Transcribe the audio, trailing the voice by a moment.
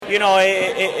you know,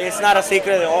 it's not a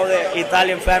secret. All the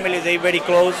Italian families, they very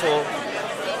close, so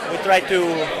we try to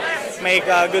make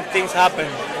good things happen,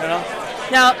 you know.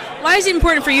 Now, why is it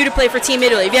important for you to play for Team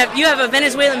Italy? You have a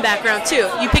Venezuelan background too.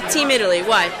 You picked Team Italy.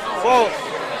 Why? Well,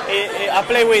 I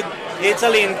played with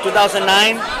Italy in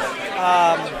 2009.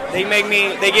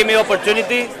 They gave me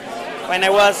opportunity when I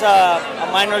was a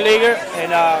minor leaguer,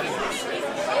 and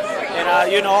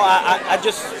you know, I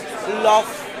just love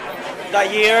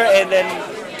that year, and then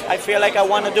I feel like I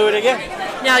want to do it again.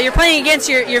 Now you're playing against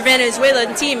your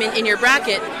Venezuelan team in your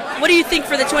bracket. What do you think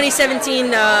for the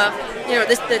 2017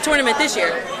 the tournament this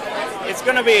year? It's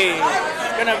gonna be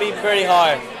very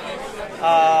hard.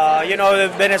 You know, the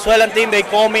Venezuelan team, they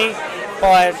call me,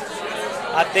 but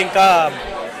I think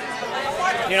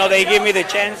you know, they give me the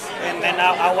chance, and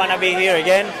I want to be here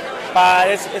again. But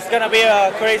it's gonna be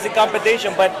a crazy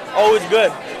competition, but always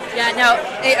good. Yeah. Now,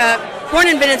 born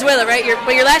in Venezuela, right?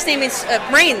 But your last name is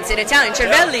Brains in Italian,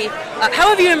 Cervelli. How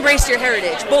have you embraced your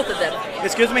heritage, both of them?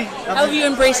 Excuse me? How have you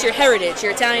embraced your heritage,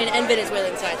 your Italian and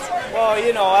Venezuelan sides? Well,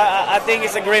 you know, I think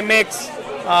it's a great mix.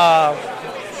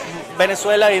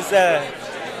 Venezuela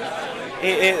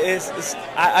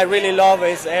I really love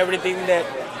it. It's everything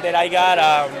that I got.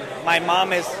 My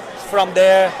mom is from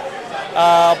there,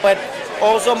 but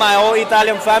also my whole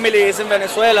Italian family is in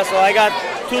Venezuela, so I got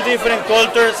two different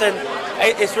cultures, and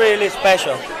it's really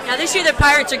special. Now this year the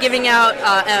Pirates are giving out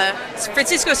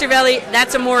Francisco Cervelli,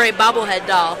 That's Amore bobblehead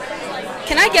doll.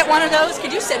 Can I get one of those?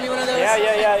 Could you send me one of those?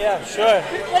 Yeah, sure.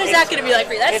 What is that going to be like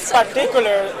for you? It's so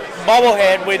particular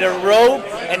bobblehead with a robe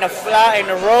and a fly and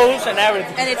a rose and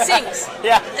everything. And it sings.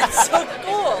 Yeah. That's so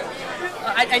cool.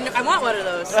 I want one of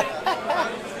those.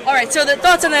 All right, so the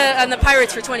thoughts on the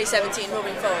Pirates for 2017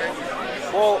 moving forward?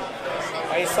 Well,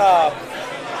 it's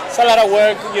a lot of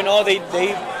work, you know. They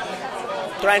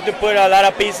trying to put a lot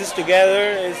of pieces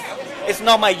together. It's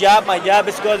not my job. My job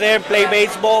is go there, play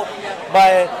baseball,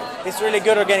 but it's really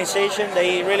good organization.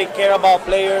 They really care about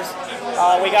players.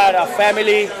 We got a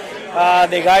family.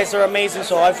 The guys are amazing,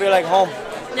 so I feel like home.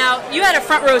 Now, you had a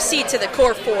front row seat to the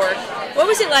Core 4. What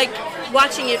was it like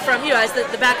watching it from, as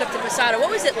the backup to Posada? What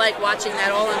was it like watching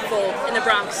that all unfold in the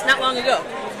Bronx not long ago?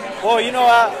 Well, you know,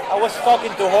 I was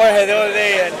talking to Jorge the other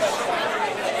day,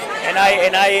 and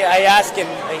I asked him,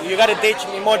 you got to teach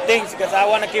me more things because I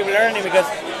want to keep learning, because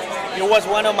he was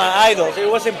one of my idols. It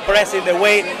was impressive the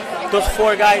way those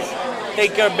 4 guys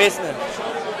take care of business.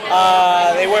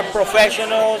 They were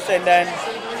professionals, and then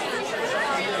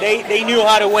they knew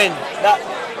how to win.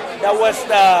 That was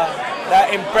the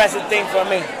impressive thing for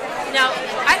me. Now,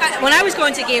 when I was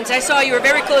going to games, I saw you were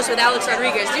very close with Alex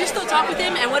Rodriguez. Do you still talk with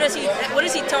him, and what has he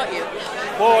taught you?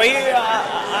 Well,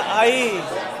 he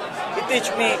teach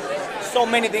me so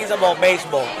many things about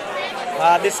baseball.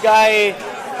 This guy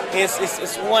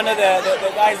is one of the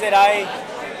guys that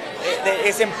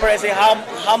it's impressive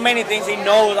how many things he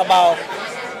knows about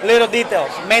little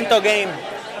details, mental game.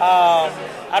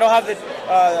 I don't have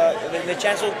the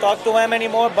chance to talk to him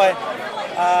anymore, but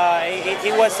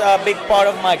he was a big part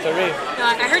of my career.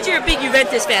 I heard you're a big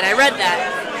Juventus fan. I read that.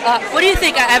 What do you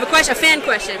think? I have a fan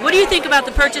question. What do you think about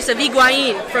the purchase of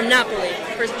Higuain from Napoli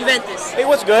for Juventus? It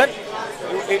was good.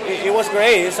 It was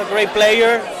great. He's a great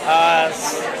player,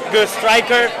 good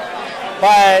striker,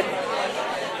 but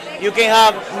you can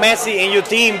have Messi in your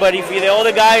team, but if the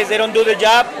other guys, they don't do the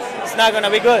job, it's not going to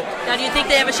be good. Now, do you think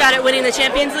they have a shot at winning the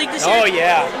Champions League this year? Oh,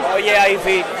 yeah. If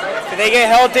they get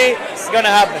healthy, it's going to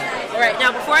happen. All right,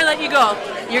 now before I let you go,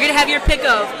 you're going to have your pick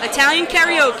of Italian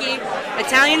karaoke,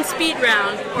 Italian speed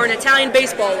round, or an Italian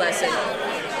baseball lesson.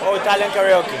 Oh, Italian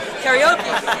karaoke. Karaoke?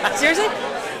 Seriously?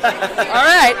 All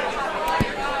right.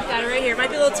 Got it right here. Might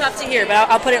be a little tough to hear, but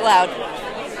I'll put it loud.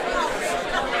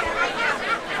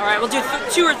 All right, we'll do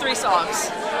 2 or 3 songs.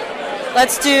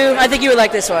 Let's do, I think you would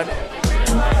like this one.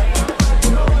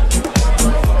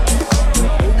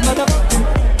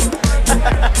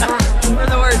 What are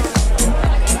the words?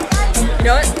 You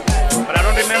know it? But I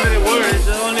don't remember the words. It's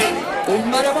only...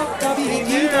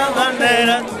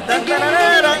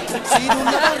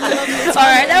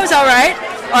 Alright, that was alright.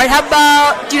 Alright, how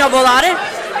about, do you know Volare?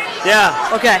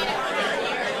 Yeah. Okay.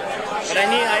 But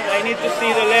I need to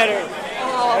see the letter.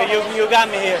 You got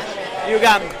me here. You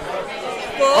got me.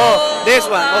 Oh, this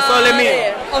one. O Sole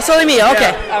Mio. Oh, Sole Mio.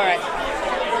 Okay. Yeah. All right.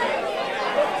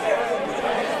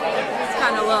 It's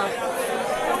kind of long.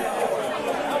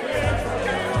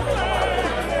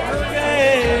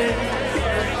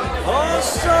 O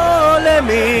Sole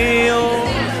Mio,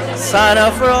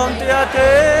 sana fronte a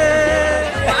te.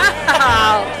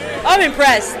 Wow. I'm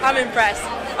impressed.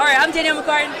 All right, I'm Daniel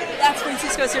McCartan. That's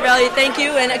Francisco Cervelli. Thank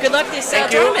you, and good luck this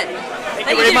tournament.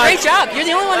 Thank you you very did a much. great job. You're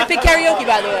the only one who picked karaoke,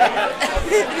 by the way.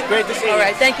 Great to see you. All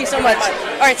right, thank you so much.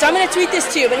 All right, so I'm going to tweet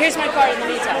this to you, but here's my card in the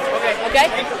meantime. Okay. Okay?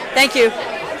 Thank you.